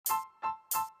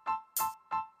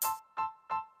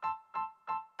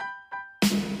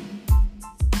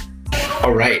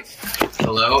All right.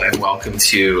 Hello and welcome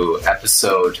to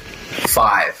episode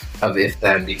 5 of If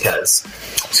Then Because.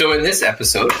 So in this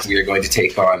episode, we are going to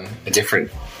take on a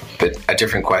different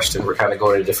question. We're kind of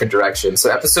going in a different direction. So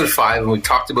episode 5, and we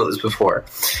talked about this before,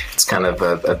 it's kind of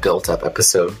a built-up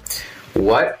episode.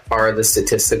 What are the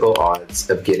statistical odds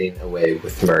of getting away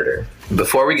with murder?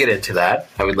 Before we get into that,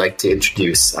 I would like to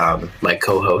introduce my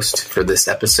co-host for this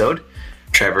episode.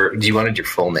 Trevor, do you want your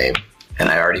full name? And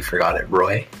I already forgot it.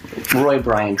 Roy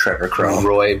Brian Trevor Crow.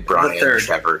 Roy Brian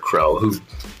Trevor Crow, who,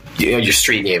 you know, your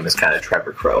street name is kind of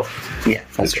Trevor Crow. Yeah,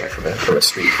 that's right. From a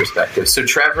street perspective. So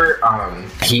Trevor,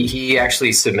 he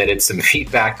actually submitted some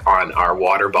feedback on our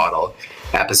water bottle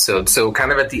episode. So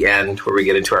kind of at the end where we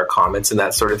get into our comments and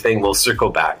that sort of thing, we'll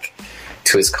circle back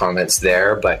to his comments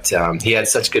there. But he had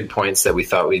such good points that we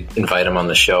thought we'd invite him on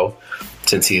the show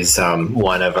since he's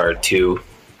one of our 2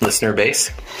 listener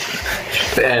base.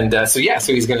 And so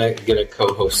he's going to get a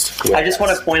co-host. I just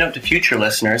want to point out to future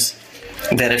listeners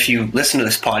that if you listen to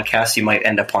this podcast, you might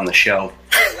end up on the show.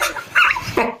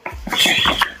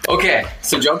 Okay,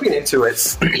 so jumping into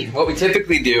it, what we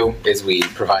typically do is we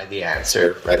provide the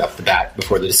answer right off the bat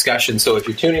before the discussion. So if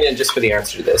you're tuning in just for the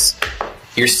answer to this,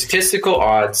 your statistical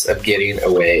odds of getting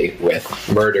away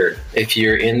with murder. If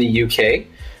you're in the UK,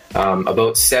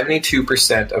 about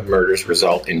 72% of murders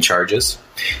result in charges.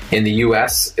 In the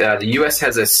US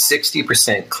has a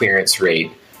 60% clearance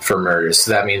rate for murders.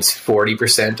 So that means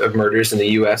 40% of murders in the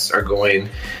US are going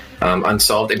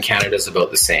unsolved, and Canada's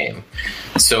about the same.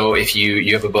 So if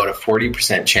you have about a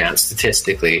 40% chance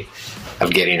statistically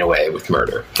of getting away with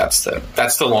murder. That's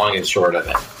the long and short of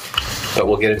it. But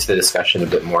we'll get into the discussion a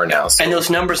bit more now. So. And those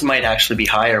numbers might actually be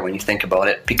higher when you think about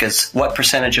it, because what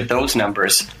percentage of those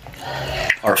numbers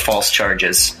are false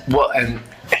charges? Well, and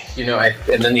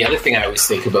and then the other thing I always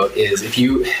think about is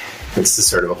this is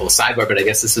sort of a whole sidebar, but I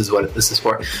guess this is what this is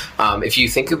for. If you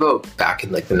think about back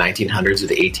in like the 1900s or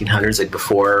the 1800s, like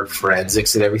before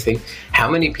forensics and everything, how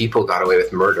many people got away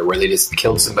with murder where they just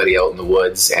killed somebody out in the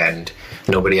woods and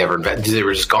nobody ever they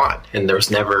were just gone and there was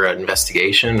never an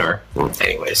investigation or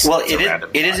anyways. Well,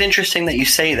 it is interesting that you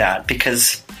say that,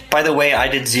 because by the way, I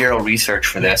did zero research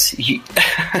for this.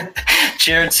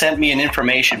 Jared sent me an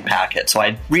information packet, so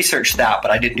I researched that, but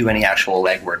I didn't do any actual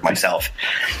legwork myself.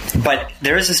 But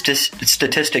there is a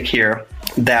statistic here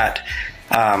that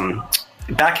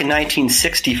back in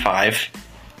 1965,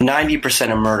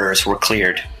 90% of murders were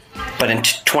cleared, but in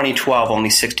 2012, only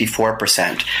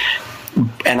 64%.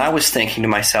 And I was thinking to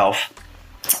myself,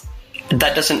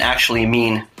 that doesn't actually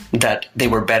mean that they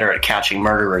were better at catching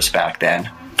murderers back then.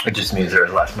 It just means there are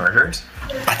less murders?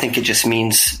 I think it just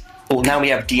means, well, now we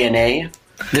have DNA.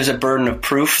 There's a burden of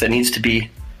proof that needs to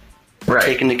be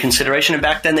taken into consideration. And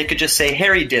back then they could just say,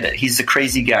 Harry did it. He's the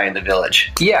crazy guy in the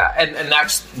village. Yeah, and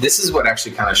this is what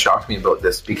actually kind of shocked me about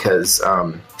this, because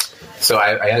so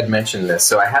I had mentioned this.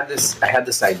 So I had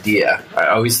this idea. I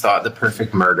always thought the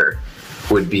perfect murder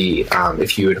would be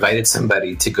if you invited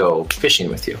somebody to go fishing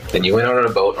with you. Then you went out on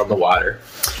a boat on the water.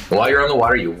 And while you're on the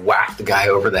water, you whacked the guy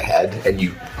over the head and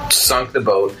you sunk the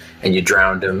boat and you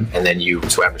drowned him and then you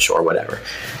swam ashore, whatever.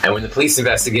 And when the police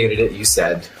investigated it, you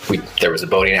said there was a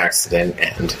boating accident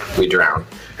and we drowned,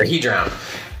 or he drowned.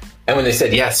 And when they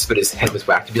said yes, but his head was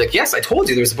whacked, you'd be like, yes, I told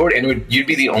you there was a boat. And you'd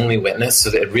be the only witness. So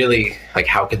that really, like,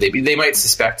 how could they be? They might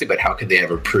suspect it, but how could they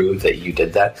ever prove that you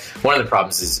did that? One of the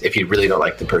problems is if you really don't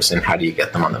like the person, how do you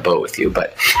get them on the boat with you?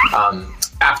 But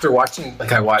after watching,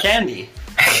 I watched Candy.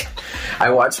 I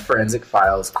watch Forensic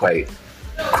Files quite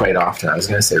often. I was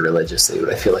going to say religiously, but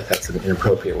I feel like that's an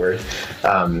inappropriate word.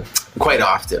 Quite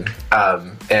often.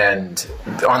 And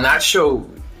on that show,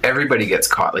 everybody gets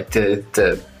caught. Like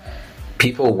the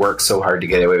people work so hard to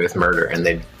get away with murder and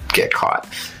they get caught.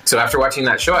 So after watching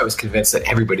that show, I was convinced that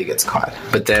everybody gets caught.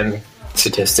 But then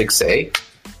statistics say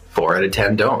 4 out of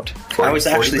 10 don't. 40, I was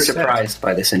actually 40%. surprised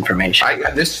by this information.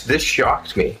 This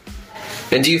shocked me.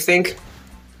 And do you think,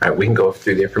 we can go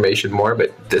through the information more,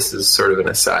 but this is sort of an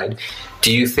aside.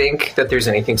 Do you think that there's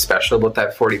anything special about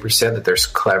that 40%, that they're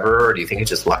clever, or do you think it's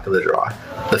just luck of the draw,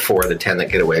 the 4 out of 10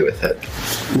 that get away with it?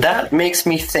 That makes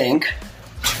me think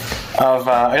of,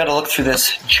 I got to look through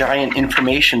this giant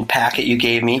information packet you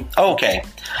gave me. Okay.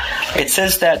 It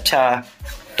says that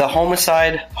the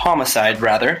homicide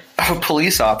of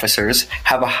police officers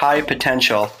have a high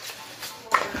potential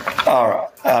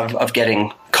of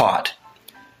getting caught.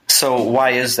 So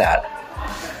why is that?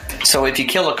 So if you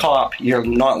kill a cop, you're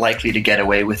not likely to get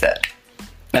away with it.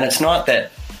 And it's not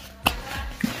that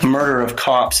murder of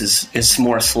cops is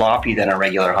more sloppy than a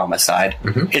regular homicide.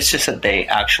 Mm-hmm. It's just that they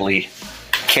actually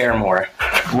care more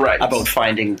Right. about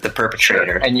finding the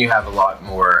perpetrator. And you have a lot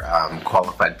more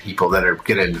qualified people that are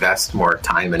going to invest more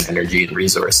time and energy and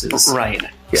resources. Right.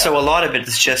 Yeah. So a lot of it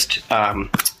is just,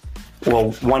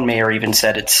 well, one mayor even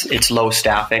said it's low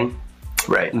staffing,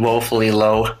 Right. woefully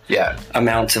low Yeah.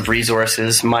 amounts of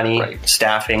resources, money, Right.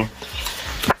 staffing.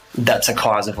 That's a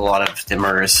cause of a lot of the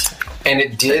murders. And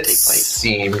it did take place.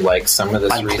 seem like some of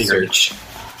this Unclear. research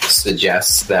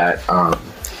suggests that,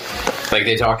 like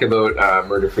they talk about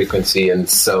murder frequency in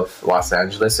South Los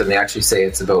Angeles, and they actually say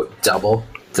it's about double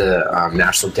the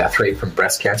national death rate from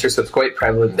breast cancer. So it's quite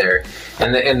prevalent there.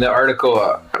 And the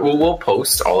article, we'll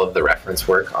post all of the reference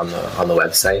work on the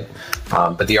website.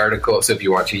 But the article, so if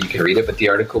you want to, you can read it. But the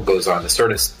article goes on to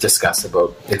sort of discuss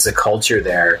about it's a culture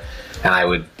there, and I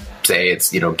would say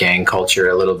it's gang culture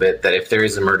a little bit, that if there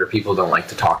is a murder, people don't like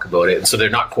to talk about it, and so they're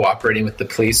not cooperating with the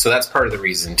police. So that's part of the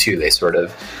reason too, they sort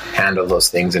of handle those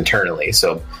things internally.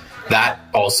 So that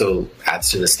also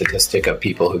adds to the statistic of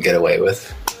people who get away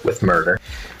with murder.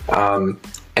 And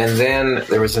then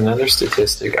there was another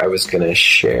statistic I was going to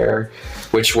share,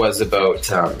 which was about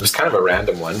it was kind of a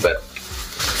random one, but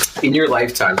in your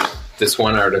lifetime, this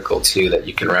one article too that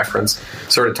you can reference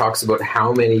sort of talks about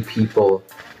how many people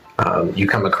you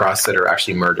come across that are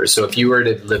actually murderers. So if you were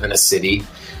to live in a city,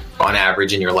 on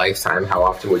average in your lifetime, how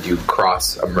often would you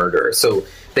cross a murderer? So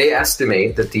they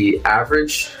estimate that the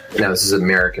average, now this is an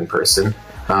American person,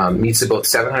 meets about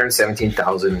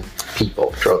 717,000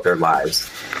 people throughout their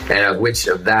lives. And of which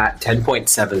of that,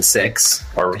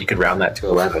 10.76, or you could round that to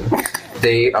 11,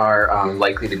 they are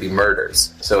likely to be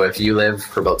murders. So if you live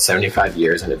for about 75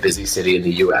 years in a busy city in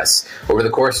the US, over the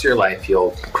course of your life,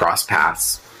 you'll cross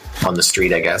paths on the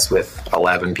street, I guess, with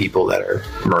 11 people that are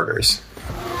murders.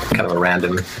 Kind of a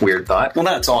random, weird thought. Well,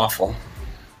 that's awful.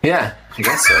 Yeah, I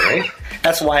guess so, right?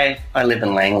 That's why I live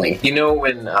in Langley. You know,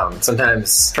 when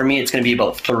sometimes For me, it's going to be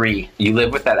about 3. you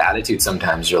live with that attitude,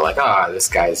 sometimes you're like, this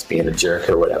guy's being a jerk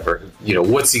or whatever.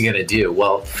 What's he going to do?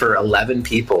 Well, for 11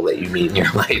 people that you meet in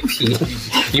your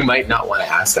life, you might not want to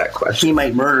ask that question. He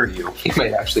might murder you. He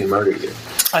might actually murder you.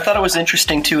 I thought it was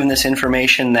interesting, too, in this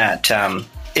information that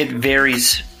it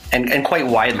varies, and quite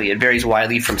widely. It varies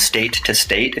widely from state to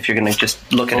state, if you're going to just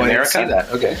look at I America. didn't see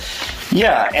that. Okay.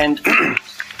 Yeah, and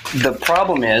the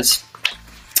problem is,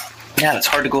 it's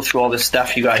hard to go through all this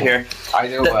stuff you got here. I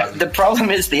know. The problem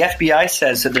is the FBI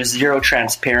says that there's zero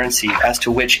transparency as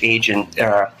to which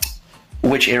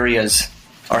which areas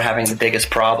are having the biggest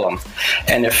problem.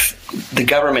 And if the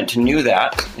government knew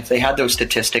that, if they had those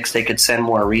statistics, they could send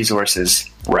more resources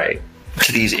right.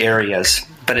 to these areas.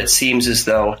 But it seems as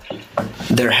though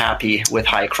they're happy with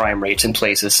high crime rates in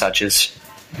places such as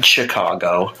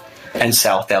Chicago and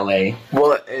South LA.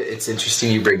 Well, it's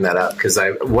interesting you bring that up, because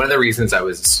one of the reasons I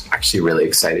was actually really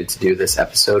excited to do this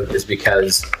episode is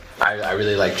because I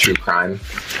really like true crime,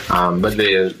 but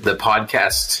the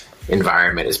podcast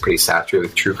environment is pretty saturated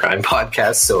with true crime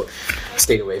podcasts, so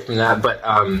stayed away from that. But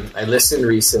I listened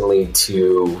recently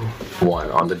to one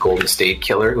on the Golden State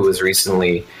Killer, who was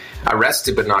recently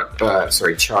arrested but not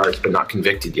charged but not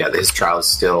convicted yet. His trial is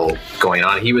still going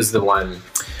on. He was the one,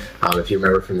 if you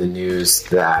remember from the news,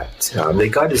 that they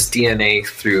got his DNA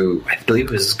through, I believe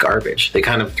it was garbage. They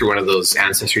kind of, through one of those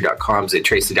Ancestry.coms, they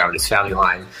traced it down to his family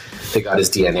line. They got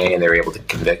his DNA and they were able to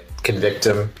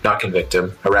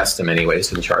arrest him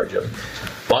anyways and charge him.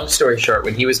 Long story short,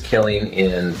 when he was killing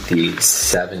in the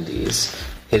 70s,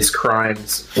 his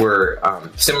crimes were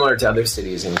similar to other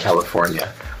cities in California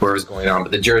where it was going on,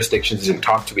 but the jurisdictions didn't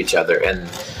talk to each other. And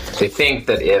they think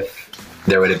that if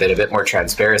there would have been a bit more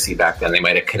transparency back then, they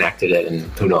might have connected it and,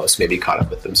 who knows, maybe caught up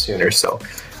with them sooner. So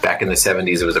back in the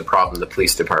 70s, it was a problem. The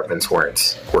police departments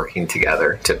weren't working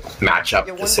together to match up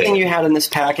the One same. thing you had in this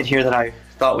packet here that I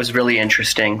thought was really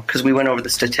interesting, because we went over the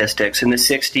statistics. In the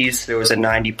 60s, there was a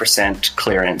 90%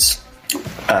 clearance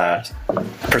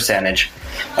percentage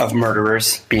of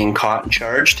murderers being caught and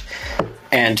charged.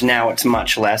 And now it's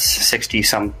much less,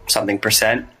 60-something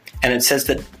percent. And it says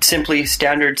that simply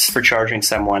standards for charging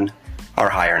someone are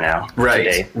higher now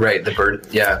today. Right, the bird,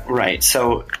 yeah. Right,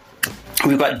 so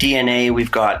we've got DNA,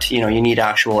 we've got, you need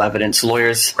actual evidence.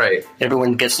 Lawyers, right.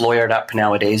 Everyone gets lawyered up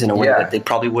nowadays in a way that they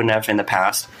probably wouldn't have in the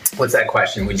past. What's that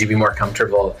question? Would you be more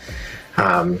comfortable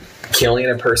killing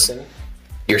a person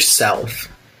yourself?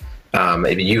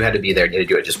 Maybe you had to be there to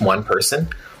do it, just one person?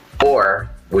 Or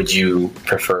would you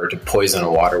prefer to poison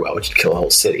a water well, which would kill a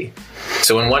whole city?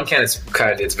 So in one can,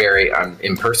 it's very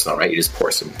impersonal, right? You just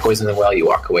pour some poison in the well, you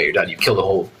walk away, you're done. You kill the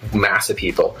whole mass of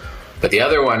people. But the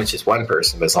other one is just one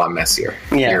person, but it's a lot messier.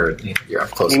 Yeah. You're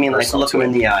up close. You mean like look them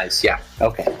in the eyes? Yeah.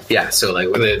 Okay. Yeah, so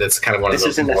that's kind of one of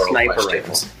those This isn't a moral sniper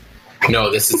questions. rifle.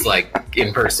 No, this is like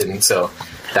in person. So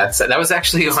That was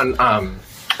actually on.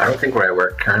 I don't think where I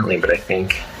work currently, but I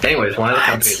think. Anyways, one of the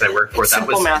companies I work for. That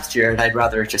Simple was math, Jared. I'd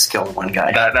rather just kill one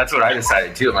guy. That's what I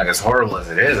decided too. I'm like, as horrible as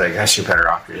it is, I guess you're better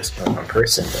off just killing one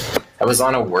person. But I was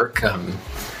on a work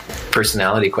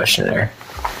personality questionnaire,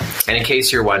 and in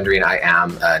case you're wondering, I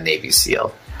am a Navy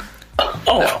SEAL.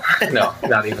 Oh no,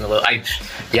 not even a little. I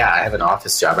have an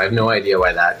office job. I have no idea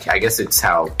why that. I guess it's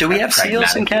how. Do we have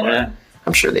SEALs in Canada?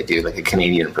 I'm sure they do, like a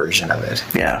Canadian version of it.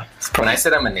 Yeah. When I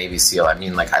said I'm a Navy SEAL, I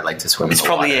mean like I like to swim. It's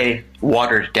probably a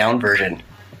watered down version.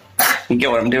 You get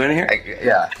what I'm doing here?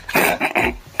 Yeah.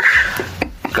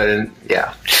 But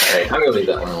yeah, right, I'm gonna leave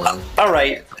that one alone. All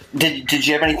right. Did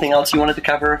you have anything else you wanted to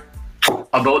cover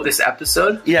about this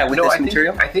episode? Yeah, with this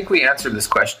material. I think we answered this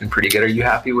question pretty good. Are you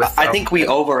happy with? I think we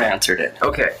over answered it.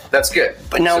 Okay, that's good.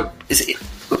 But now,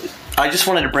 I just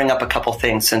wanted to bring up a couple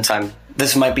things since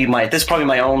this is probably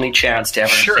my only chance to ever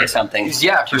say something.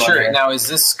 Yeah, for sure. Now, is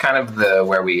this kind of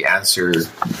where we answer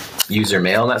user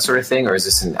mail and that sort of thing, or is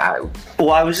this an ad?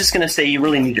 Well, I was just going to say you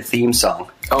really need a theme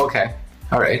song. Oh, okay.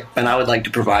 All right. And I would like to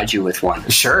provide you with one.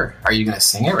 Sure. Are you going to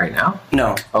sing it right now?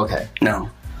 No. Okay. No.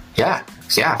 Yeah.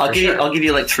 I'll give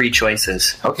you like 3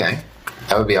 choices. Okay.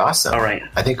 That would be awesome. All right.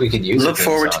 I think we could use. Look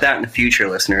forward to that in the future,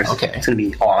 listeners. Okay. It's going to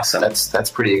be awesome. That's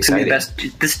pretty exciting.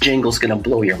 This jingle's going to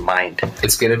blow your mind.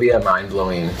 It's going to be a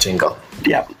mind-blowing jingle.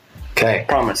 Yeah. Okay.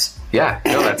 Promise. Yeah.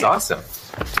 No, that's awesome.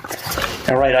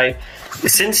 All right.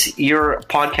 Since your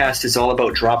podcast is all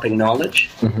about dropping knowledge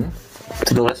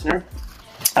to the listener,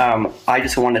 I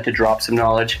just wanted to drop some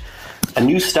knowledge. A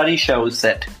new study shows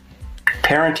that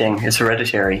parenting is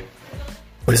hereditary.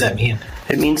 What does that mean?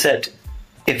 It means that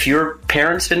if your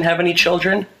parents didn't have any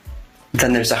children,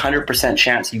 then there's a 100%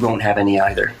 chance you won't have any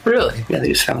either. Really? Yeah, they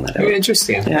just found that out. Very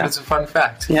interesting. Yeah. That's a fun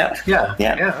fact. Yeah.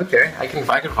 Okay, I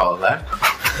can follow that.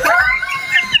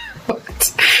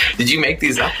 Did you make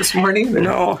these up this morning?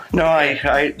 No.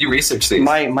 You researched these.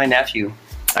 My nephew.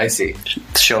 I see.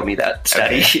 Showed me that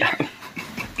study. Okay. Yeah.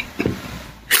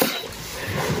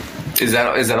 Is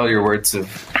that all your words of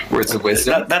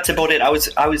wisdom? That's about it. I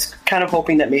was kind of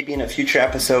hoping that maybe in a future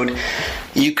episode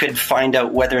you could find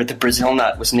out whether the Brazil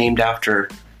nut was named after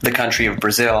the country of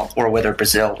Brazil or whether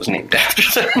Brazil was named after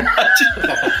the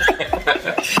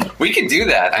nut. We could do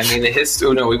that. I mean,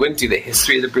 we wouldn't do the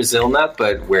history of the Brazil nut,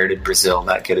 but where did Brazil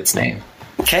nut get its name?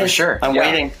 Okay, for sure. I'm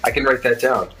waiting. I can write that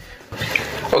down.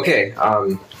 Okay.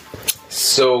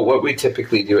 So what we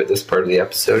typically do at this part of the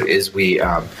episode is we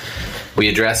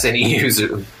address any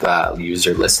user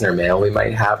listener mail we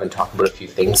might have and talk about a few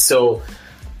things. So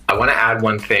I want to add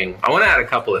one thing. I want to add a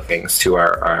couple of things to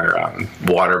our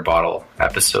water bottle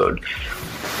episode.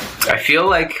 I feel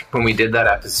like when we did that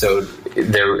episode,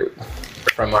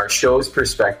 from our show's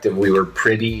perspective, we were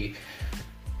pretty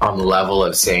on the level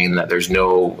of saying that there's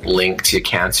no link to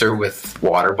cancer with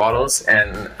water bottles.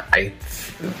 And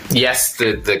yes,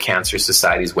 the Cancer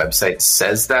Society's website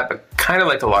says that, but kind of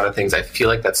like a lot of things, I feel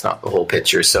like that's not the whole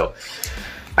picture. So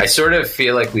I sort of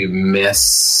feel like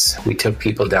we took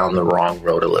people down the wrong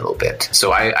road a little bit.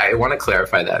 So I want to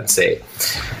clarify that and say,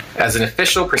 as an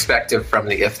official perspective from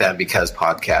the If Then Because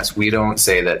podcast, we don't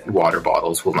say that water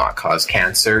bottles will not cause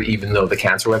cancer, even though the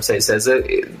cancer website says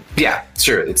it. Yeah,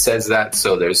 sure, it says that.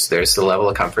 So there's a level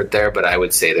of comfort there, but I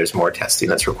would say there's more testing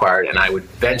that's required. And I would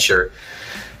venture,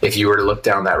 if you were to look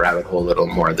down that rabbit hole a little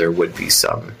more, there would be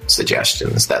some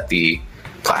suggestions that the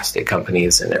plastic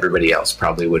companies and everybody else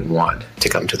probably wouldn't want to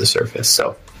come to the surface.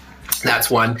 So that's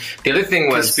one. The other thing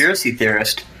was conspiracy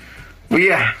theorist.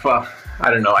 Yeah, well, I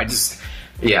don't know. It's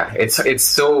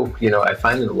so, I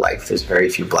find in life there's very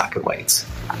few black and whites.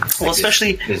 Well,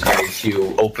 especially there's very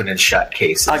few open and shut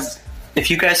cases.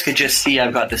 If you guys could just see,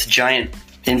 I've got this giant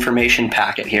information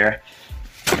packet here.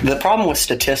 The problem with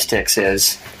statistics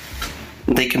is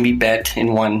they can be bent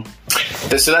in one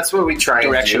so that's what we try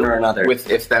direction and do or another with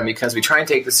If Then, because we try and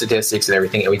take the statistics and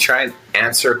everything, and we try and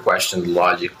answer a question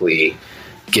logically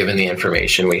given the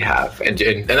information we have, and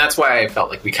that's why I felt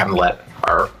like we kind of let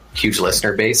our huge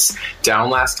listener base down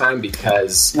last time.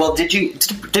 Because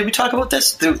did we talk about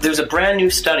this? There's a brand new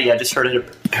study. I just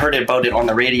heard about it on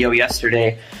the radio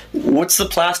yesterday. What's the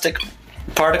plastic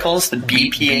particles, the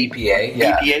BPA?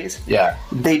 Yeah. BPAs? Yeah.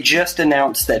 They just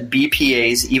announced that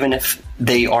BPAs, even if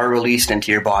they are released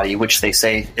into your body, which they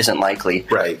say isn't likely,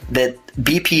 right, that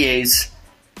BPAs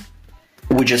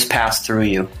would just pass through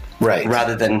you, right,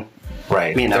 rather than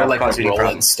they're like a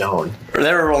rolling stone.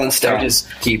 They're a rolling stone. They just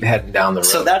keep heading down the road.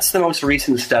 So that's the most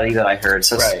recent study that I heard.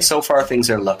 So far things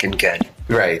are looking good.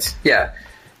 Right. Yeah.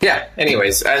 Yeah,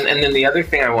 anyways, and then the other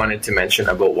thing I wanted to mention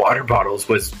about water bottles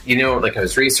was, like I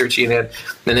was researching it,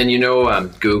 and then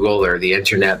Google or the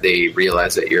internet, they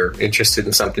realize that you're interested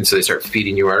in something, so they start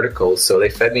feeding you articles. So they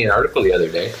fed me an article the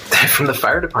other day from the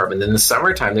fire department. In the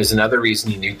summertime, there's another reason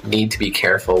you need to be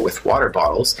careful with water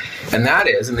bottles, and that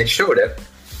is, and they showed it,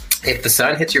 if the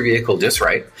sun hits your vehicle just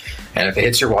right, and if it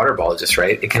hits your water bottle just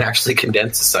right, it can actually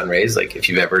condense the sun rays, like if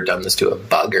you've ever done this to a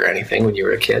bug or anything when you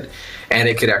were a kid, and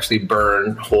it could actually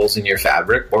burn holes in your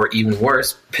fabric, or even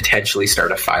worse, potentially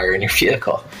start a fire in your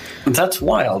vehicle. That's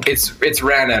wild. It's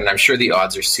random, and I'm sure the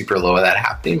odds are super low of that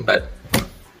happening, but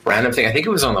random thing. I think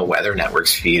it was on the Weather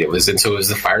Network's feed. It was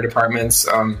the fire department's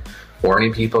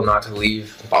warning people not to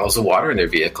leave bottles of water in their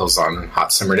vehicles on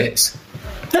hot summer days.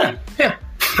 Yeah,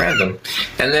 random.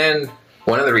 And then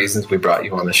one of the reasons we brought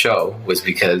you on the show was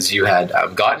because you had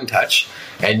got in touch,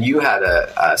 and you had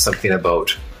something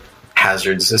about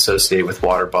hazards associated with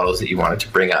water bottles that you wanted to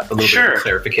bring up. A little bit of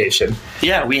clarification.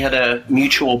 Yeah, we had a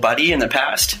mutual buddy in the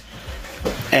past,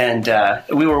 and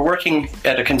we were working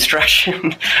at a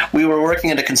construction. We were working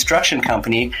at a construction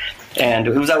company, and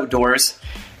it was outdoors,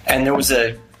 and there was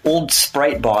a old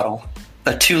Sprite bottle,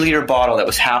 a 2-liter bottle that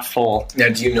was half full. Now,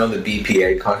 do you know the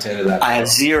BPA content of that bottle? I have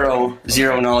zero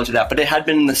knowledge of that, but it had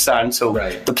been in the sun, so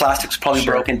the plastic was probably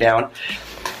broken down.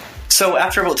 So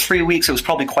after about 3 weeks, it was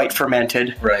probably quite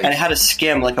fermented, and it had a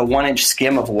skim, like a 1-inch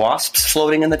skim of wasps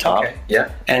floating in the top. Okay.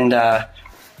 Yeah. And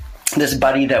this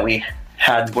buddy that we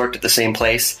had worked at the same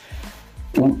place,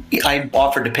 I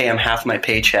offered to pay him half my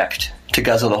paycheck to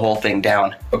guzzle the whole thing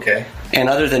down. Okay. And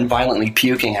other than violently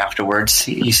puking afterwards,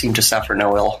 he seemed to suffer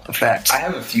no ill effects. I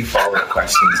have a few follow-up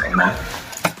questions on that.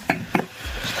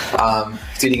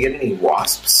 Did he get any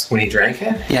wasps when he drank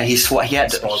it? Yeah,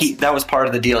 that was part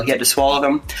of the deal. He had to swallow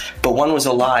them, but one was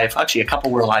alive. Actually, a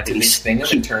couple were alive. Did he sting them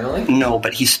internally? No,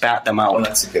 but he spat them out. Oh,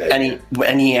 that's a good idea.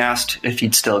 And he asked if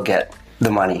he'd still get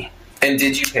the money. And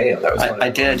did you pay him? That was I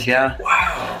did, yeah.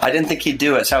 Wow. I didn't think he'd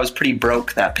do it, so I was pretty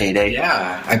broke that payday.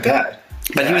 Yeah, I bet.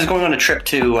 But he was going on a trip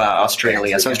to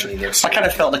Australia, so I kind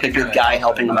of felt like a good guy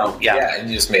helping him out. Yeah, and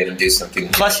you just made him do something.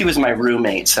 Plus, he was my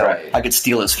roommate, so I could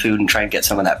steal his food and try and get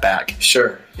some of that back.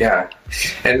 Sure, yeah.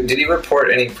 And did he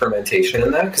report any fermentation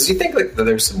in that? Because you think like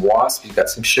there's some wasp, you've got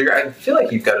some sugar. I feel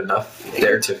like you've got enough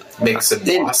there to make some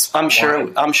wasp. I'm sure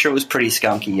it was pretty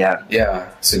skunky. Yeah. Yeah.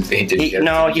 So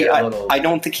I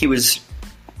don't think he was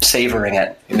savoring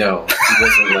it. No,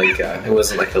 it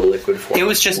wasn't like a liquid form. It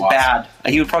was just bad.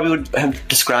 He would have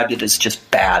described it as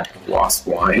just bad. Wasp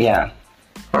wine. Yeah.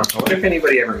 Huh. I wonder if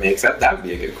anybody ever makes that. That would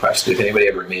be a good question. If anybody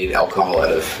ever made alcohol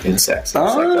out of insects.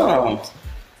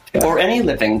 Or any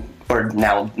living, or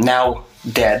now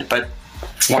dead, but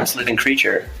once living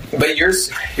creature. But your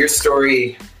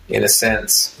story, in a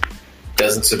sense,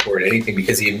 doesn't support anything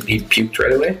because he puked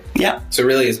right away. Yeah. So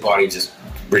really, his body just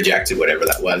rejected whatever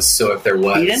that was. So if there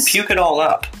was, he didn't puke it all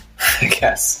up. I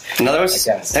guess. In other words,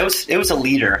 it was a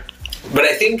liter. But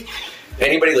I think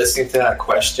anybody listening to that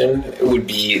question would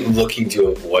be looking to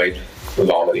avoid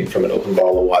vomiting from an open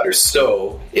bottle of water.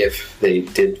 So if they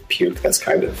did puke, that's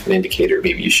kind of an indicator.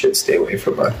 Maybe you should stay away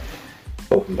from an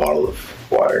open bottle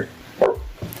of water or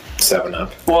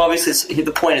 7-Up. Well, obviously,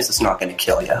 the point is it's not going to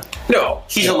kill you. No.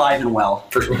 He's alive and well.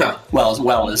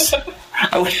 Well as...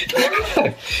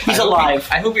 He's alive.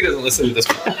 I hope he doesn't listen to this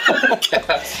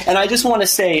podcast. And I just want to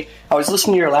say, I was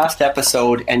listening to your last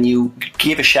episode, and you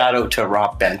gave a shout out to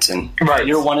Rob Benson. Right.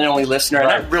 You're one and only listener, and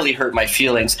that really hurt my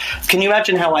feelings. Can you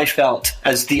imagine how I felt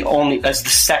as the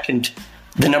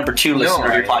number 2 listener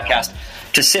of your podcast?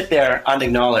 To sit there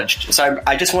unacknowledged. So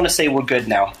I just want to say we're good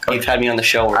now. You've had me on the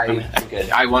show. I'm good.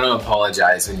 I want to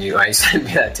apologize. When you sent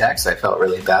me that text, I felt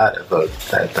really bad about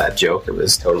that joke. It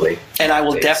was totally... And I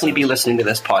will definitely be listening to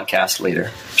this podcast later.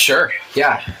 Sure,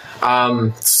 yeah.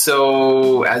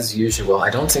 So, as usual, I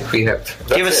don't think we have...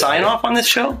 Do you have a sign-off on this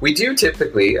show? We do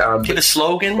typically. Give a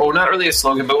slogan? Oh, not really a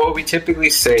slogan, but what we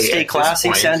typically say... Stay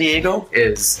classy, San Diego?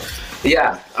 Is...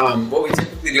 Yeah, what we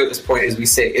typically do at this point is we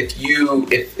say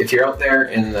if you're out there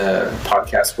in the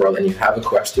podcast world and you have a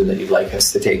question that you'd like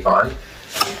us to take on,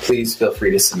 please feel free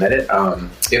to submit it.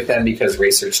 If then, because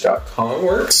research.com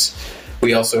works,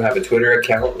 we also have a Twitter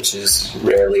account, which is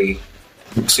rarely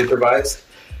supervised.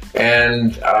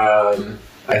 And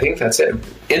I think that's it.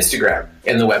 Instagram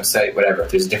and the website, whatever.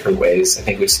 There's different ways. I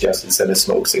think we suggested send a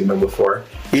smoke signal before.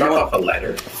 Drop off a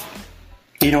letter.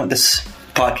 You know what this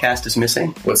podcast is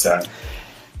missing? What's that?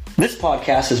 This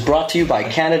podcast is brought to you by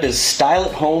Canada's Style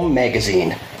at Home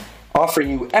magazine,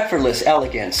 offering you effortless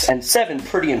elegance and 7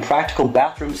 pretty and practical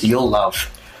bathrooms you'll love.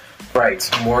 Right.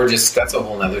 That's a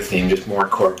whole other theme, just more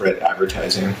corporate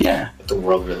advertising. Yeah. That the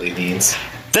world really needs.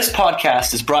 This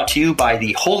podcast is brought to you by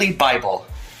the Holy Bible.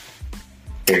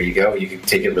 There you go. You can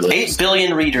take it religious. 8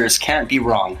 billion readers can't be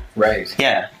wrong. Right.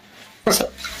 Yeah.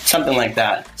 So, something like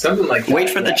that. Something like that. Wait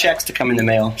for the checks to come in the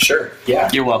mail. Sure. Yeah.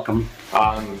 You're welcome.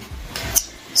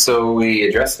 So we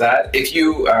address that. If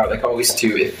you, like always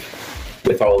too,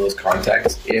 with all of those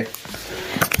contacts,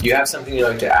 if you have something you'd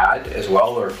like to add as well,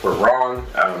 or if we're wrong,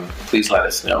 please let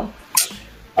us know.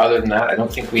 Other than that, I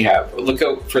don't think we have. Look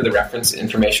out for the reference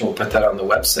information. We'll put that on the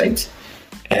website.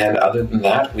 And other than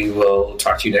that, we will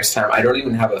talk to you next time. I don't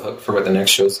even have a hook for what the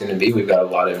next show is going to be. We've got a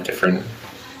lot of different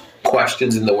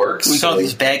questions in the works. We've got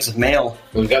these bags of mail.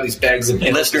 We've got these bags of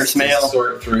mail. Listeners' mail. To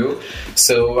sort through.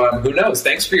 So who knows?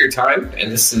 Thanks for your time.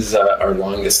 And this is our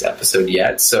longest episode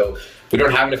yet. So we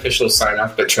don't have an official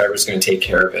sign-off, but Trevor's going to take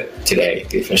care of it today,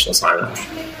 the official sign-off.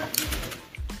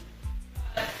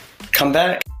 Come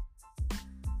back.